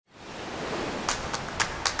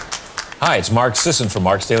Hi, it's Mark Sisson from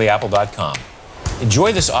marksdailyapple.com.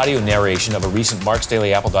 Enjoy this audio narration of a recent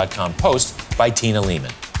marksdailyapple.com post by Tina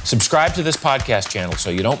Leaman. Subscribe to this podcast channel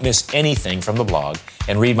so you don't miss anything from the blog,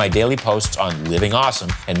 and read my daily posts on living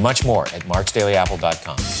awesome and much more at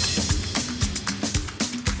marksdailyapple.com.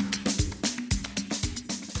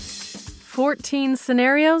 14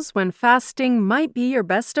 scenarios when fasting might be your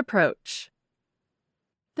best approach.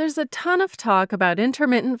 There's a ton of talk about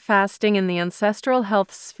intermittent fasting in the ancestral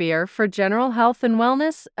health sphere for general health and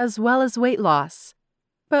wellness as well as weight loss,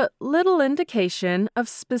 but little indication of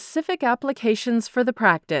specific applications for the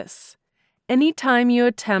practice. Anytime you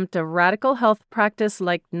attempt a radical health practice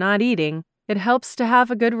like not eating, it helps to have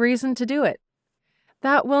a good reason to do it.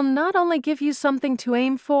 That will not only give you something to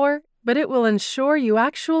aim for, but it will ensure you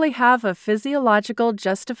actually have a physiological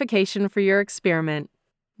justification for your experiment.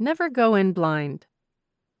 Never go in blind.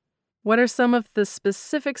 What are some of the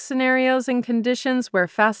specific scenarios and conditions where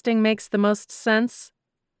fasting makes the most sense?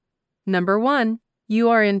 Number 1, you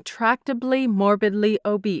are intractably morbidly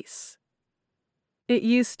obese. It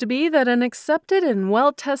used to be that an accepted and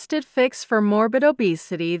well-tested fix for morbid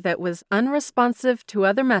obesity that was unresponsive to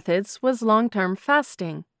other methods was long-term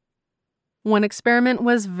fasting. One experiment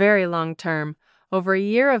was very long-term, over a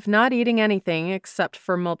year of not eating anything except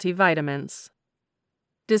for multivitamins.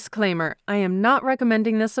 Disclaimer, I am not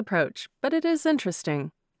recommending this approach, but it is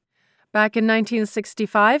interesting. Back in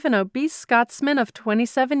 1965, an obese Scotsman of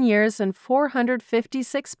 27 years and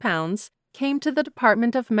 456 pounds came to the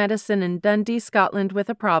Department of Medicine in Dundee, Scotland with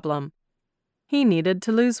a problem. He needed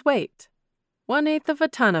to lose weight, 1/8 of a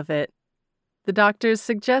ton of it. The doctors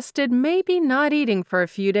suggested maybe not eating for a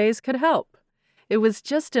few days could help. It was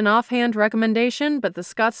just an offhand recommendation, but the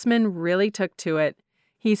Scotsman really took to it.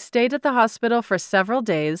 He stayed at the hospital for several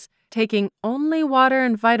days, taking only water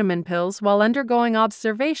and vitamin pills while undergoing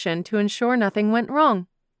observation to ensure nothing went wrong.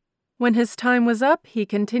 When his time was up, he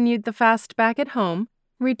continued the fast back at home,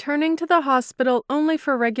 returning to the hospital only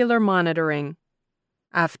for regular monitoring.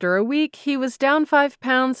 After a week, he was down 5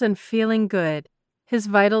 pounds and feeling good. His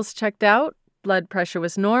vitals checked out, blood pressure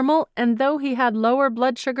was normal, and though he had lower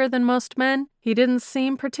blood sugar than most men, he didn't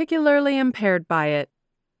seem particularly impaired by it.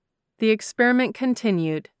 The experiment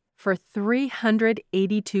continued for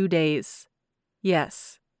 382 days.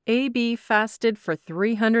 Yes, AB fasted for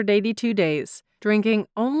 382 days, drinking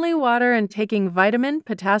only water and taking vitamin,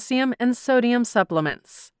 potassium, and sodium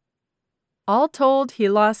supplements. All told, he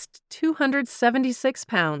lost 276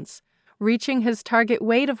 pounds, reaching his target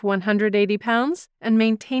weight of 180 pounds and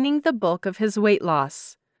maintaining the bulk of his weight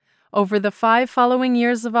loss. Over the 5 following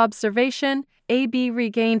years of observation, AB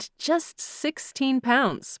regained just 16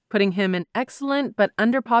 pounds, putting him in excellent but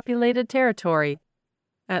underpopulated territory.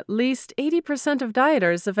 At least 80% of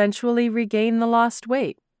dieters eventually regain the lost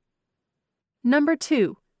weight. Number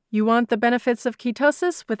 2, you want the benefits of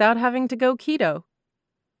ketosis without having to go keto.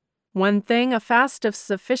 One thing a fast of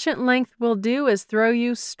sufficient length will do is throw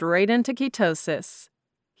you straight into ketosis.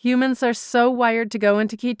 Humans are so wired to go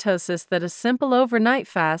into ketosis that a simple overnight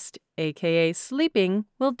fast, aka sleeping,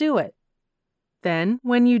 will do it. Then,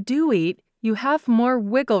 when you do eat, you have more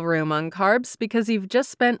wiggle room on carbs because you've just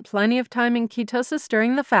spent plenty of time in ketosis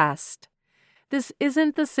during the fast. This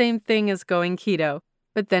isn't the same thing as going keto,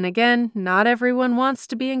 but then again, not everyone wants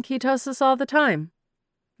to be in ketosis all the time.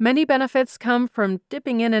 Many benefits come from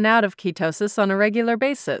dipping in and out of ketosis on a regular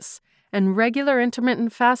basis, and regular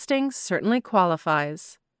intermittent fasting certainly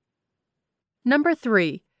qualifies. Number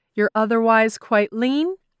 3, you're otherwise quite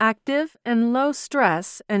lean, active, and low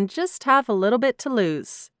stress, and just have a little bit to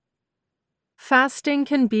lose. Fasting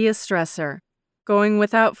can be a stressor. Going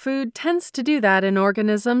without food tends to do that in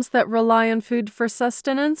organisms that rely on food for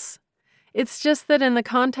sustenance. It's just that in the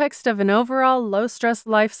context of an overall low-stress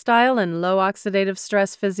lifestyle and low oxidative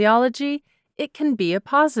stress physiology, it can be a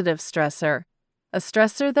positive stressor, a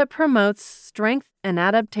stressor that promotes strength and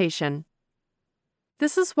adaptation.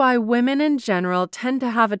 This is why women in general tend to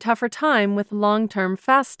have a tougher time with long-term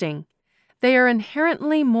fasting. They are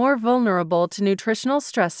inherently more vulnerable to nutritional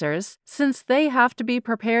stressors since they have to be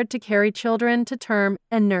prepared to carry children to term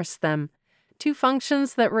and nurse them, 2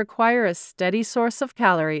 functions that require a steady source of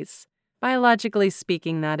calories, biologically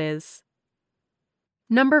speaking, that is.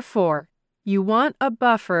 Number 4, you want a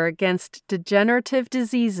buffer against degenerative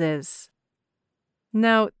diseases.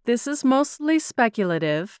 Now, this is mostly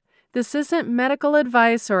speculative. This isn't medical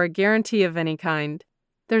advice or a guarantee of any kind.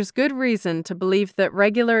 There's good reason to believe that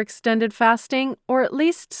regular extended fasting, or at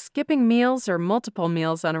least skipping meals or multiple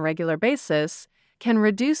meals on a regular basis, can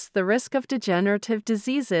reduce the risk of degenerative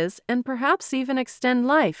diseases and perhaps even extend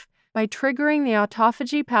life by triggering the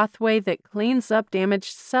autophagy pathway that cleans up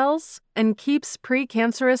damaged cells and keeps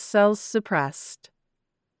precancerous cells suppressed.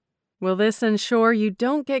 Will this ensure you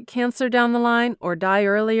don't get cancer down the line or die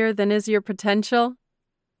earlier than is your potential?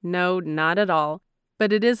 No, not at all.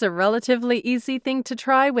 But it is a relatively easy thing to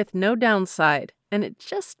try with no downside, and it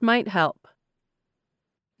just might help.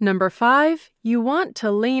 Number 5, you want to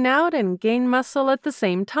lean out and gain muscle at the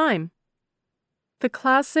same time. The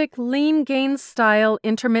classic lean gain style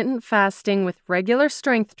intermittent fasting with regular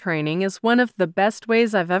strength training is one of the best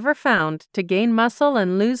ways I've ever found to gain muscle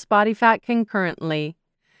and lose body fat concurrently.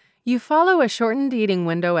 You follow a shortened eating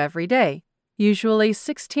window every day, usually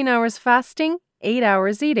 16 hours fasting, 8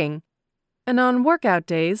 hours eating. And on workout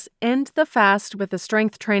days, end the fast with a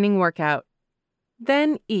strength training workout.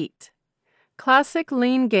 Then eat. Classic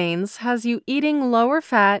Lean Gains has you eating lower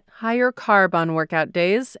fat, higher carb on workout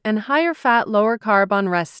days and higher fat, lower carb on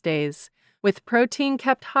rest days, with protein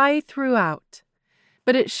kept high throughout.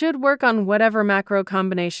 But it should work on whatever macro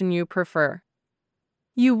combination you prefer.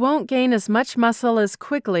 You won't gain as much muscle as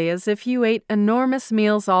quickly as if you ate enormous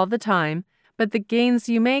meals all the time, but the gains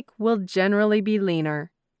you make will generally be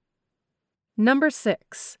leaner. Number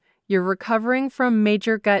 6, you're recovering from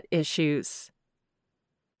major gut issues.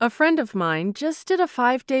 A friend of mine just did a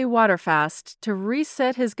 5-day water fast to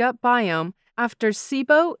reset his gut biome after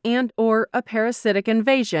SIBO and/or a parasitic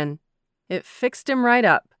invasion. It fixed him right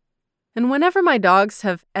up. And whenever my dogs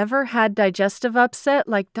have ever had digestive upset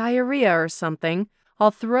like diarrhea or something,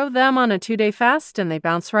 I'll throw them on a 2-day fast and they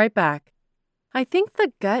bounce right back. I think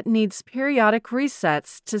the gut needs periodic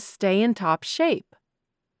resets to stay in top shape.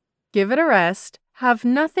 Give it a rest, have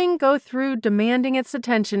nothing go through demanding its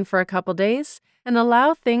attention for a couple days, and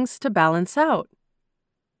allow things to balance out.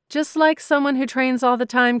 Just like someone who trains all the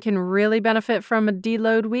time can really benefit from a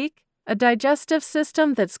deload week, a digestive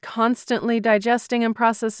system that's constantly digesting and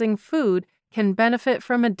processing food can benefit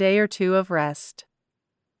from a day or 2 of rest.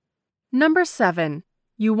 Number 7,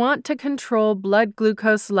 you want to control blood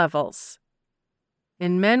glucose levels.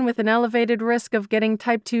 In men with an elevated risk of getting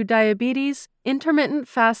type 2 diabetes, intermittent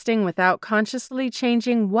fasting without consciously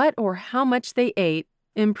changing what or how much they ate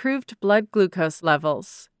improved blood glucose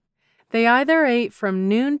levels. They either ate from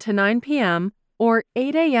noon to 9 p.m. or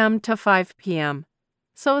 8 a.m. to 5 p.m.,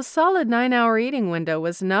 so a solid 9-hour eating window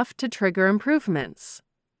was enough to trigger improvements.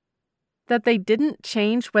 That they didn't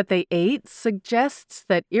change what they ate suggests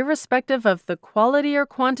that irrespective of the quality or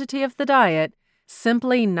quantity of the diet,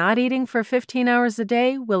 simply not eating for 15 hours a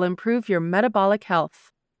day will improve your metabolic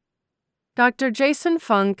health. Dr. Jason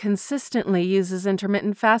Fung consistently uses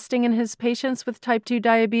intermittent fasting in his patients with type 2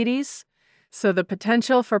 diabetes, so the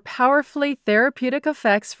potential for powerfully therapeutic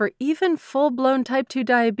effects for even full-blown type 2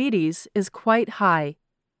 diabetes is quite high.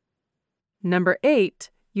 Number 8,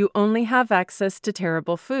 you only have access to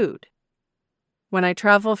terrible food. When I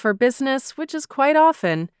travel for business, which is quite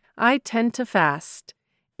often, I tend to fast.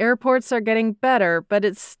 Airports are getting better, but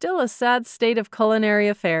it's still a sad state of culinary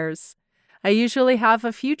affairs. I usually have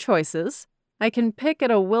a few choices. I can pick at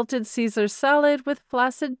a wilted Caesar salad with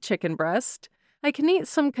flaccid chicken breast. I can eat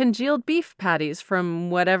some congealed beef patties from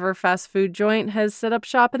whatever fast food joint has set up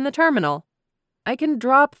shop in the terminal. I can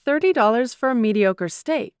drop $30 for a mediocre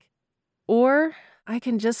steak. Or I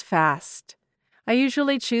can just fast. I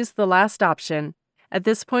usually choose the last option. At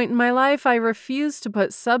this point in my life, I refuse to put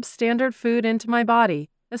substandard food into my body,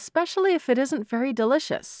 especially if it isn't very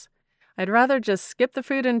delicious. I'd rather just skip the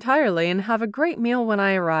food entirely and have a great meal when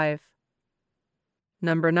I arrive.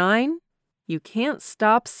 Number 9, you can't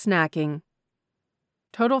stop snacking.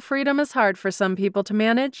 Total freedom is hard for some people to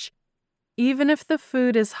manage. Even if the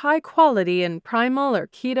food is high quality and primal or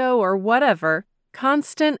keto or whatever,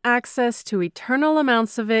 constant access to eternal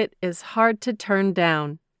amounts of it is hard to turn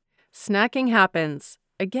down. Snacking happens,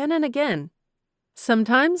 again and again.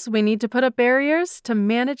 Sometimes we need to put up barriers to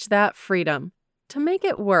manage that freedom, to make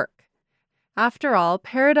it work. After all,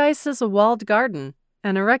 paradise is a walled garden,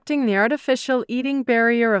 and erecting the artificial eating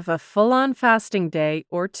barrier of a full-on fasting day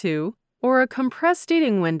or 2, or a compressed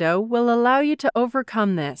eating window will allow you to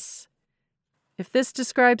overcome this. If this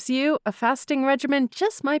describes you, a fasting regimen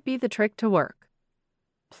just might be the trick to work.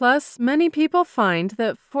 Plus, many people find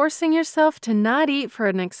that forcing yourself to not eat for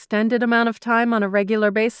an extended amount of time on a regular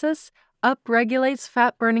basis upregulates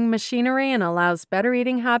fat-burning machinery and allows better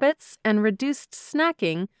eating habits and reduced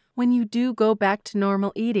snacking when you do go back to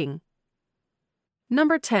normal eating.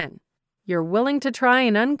 Number 10, you're willing to try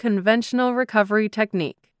an unconventional recovery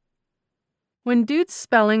technique. When Dude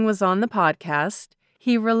Spelling was on the podcast,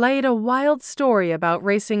 he relayed a wild story about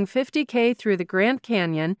racing 50K through the Grand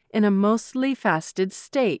Canyon in a mostly fasted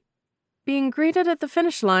state. being greeted at the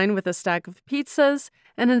finish line with a stack of pizzas,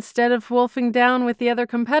 and instead of wolfing down with the other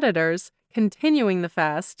competitors, continuing the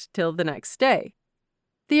fast till the next day.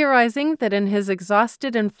 Theorizing that in his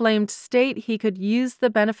exhausted, inflamed state, he could use the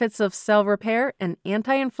benefits of cell repair and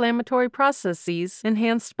anti-inflammatory processes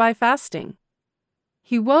enhanced by fasting.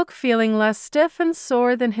 He woke feeling less stiff and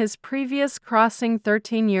sore than his previous crossing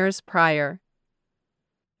 13 years prior.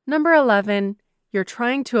 Number 11, you're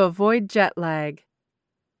trying to avoid jet lag.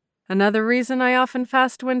 Another reason I often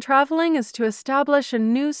fast when traveling is to establish a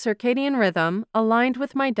new circadian rhythm aligned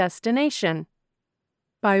with my destination.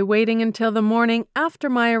 By waiting until the morning after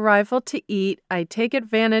my arrival to eat, I take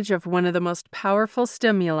advantage of one of the most powerful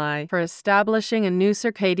stimuli for establishing a new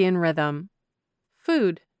circadian rhythm: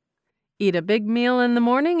 food. Eat a big meal in the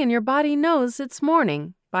morning and your body knows it's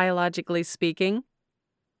morning, biologically speaking.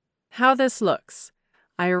 How this looks: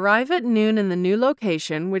 I arrive at noon in the new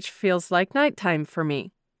location, which feels like nighttime for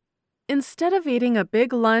me. Instead of eating a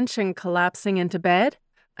big lunch and collapsing into bed,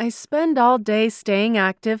 I spend all day staying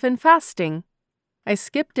active and fasting. I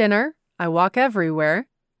skip dinner, I walk everywhere.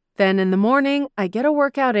 Then in the morning, I get a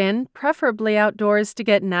workout in, preferably outdoors to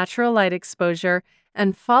get natural light exposure,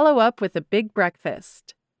 and follow up with a big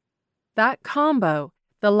breakfast. That combo,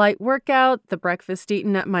 the light workout, the breakfast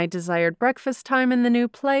eaten at my desired breakfast time in the new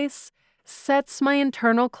place, sets my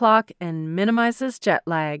internal clock and minimizes jet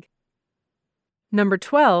lag. Number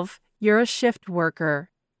 12, you're a shift worker.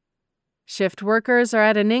 Shift workers are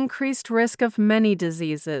at an increased risk of many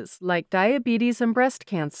diseases, like diabetes and breast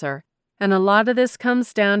cancer, and a lot of this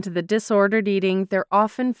comes down to the disordered eating they're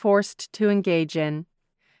often forced to engage in.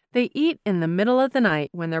 They eat in the middle of the night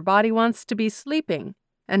when their body wants to be sleeping,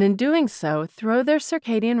 and in doing so, throw their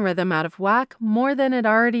circadian rhythm out of whack more than it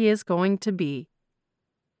already is going to be.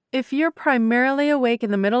 If you're primarily awake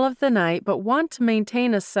in the middle of the night but want to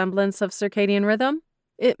maintain a semblance of circadian rhythm,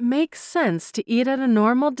 it makes sense to eat at a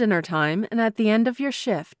normal dinner time and at the end of your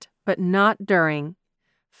shift, but not during.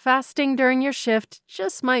 Fasting during your shift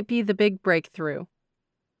just might be the big breakthrough.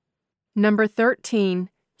 Number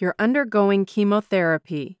 13, you're undergoing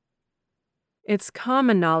chemotherapy. It's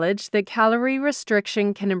common knowledge that calorie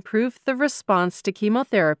restriction can improve the response to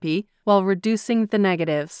chemotherapy while reducing the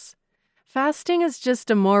negatives. Fasting is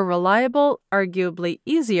just a more reliable, arguably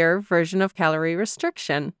easier version of calorie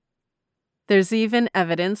restriction. There's even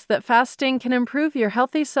evidence that fasting can improve your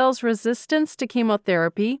healthy cells' resistance to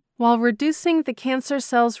chemotherapy while reducing the cancer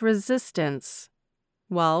cells' resistance,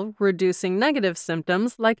 while reducing negative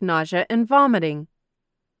symptoms like nausea and vomiting.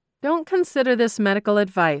 Don't consider this medical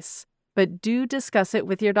advice, but do discuss it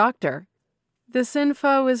with your doctor. This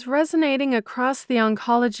info is resonating across the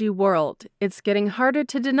oncology world. It's getting harder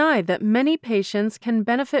to deny that many patients can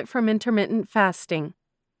benefit from intermittent fasting.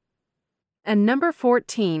 And number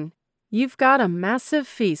 14, you've got a massive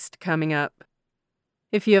feast coming up.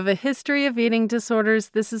 If you have a history of eating disorders,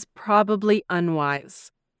 this is probably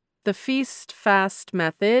unwise. The feast-fast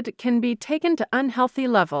method can be taken to unhealthy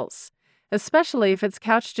levels, especially if it's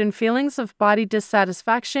couched in feelings of body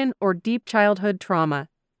dissatisfaction or deep childhood trauma.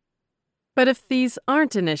 But if these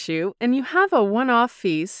aren't an issue and you have a one-off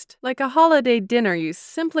feast, like a holiday dinner you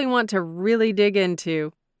simply want to really dig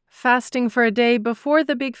into, fasting for a day before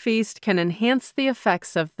the big feast can enhance the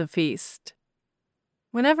effects of the feast.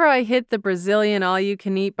 Whenever I hit the Brazilian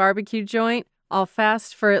all-you-can-eat barbecue joint, I'll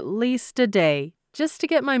fast for at least a day, just to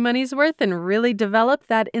get my money's worth and really develop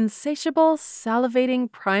that insatiable,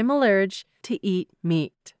 salivating primal urge to eat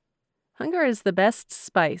meat. Hunger is the best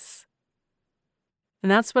spice.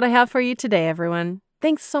 And that's what I have for you today, everyone.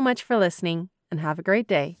 Thanks so much for listening, and have a great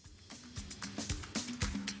day.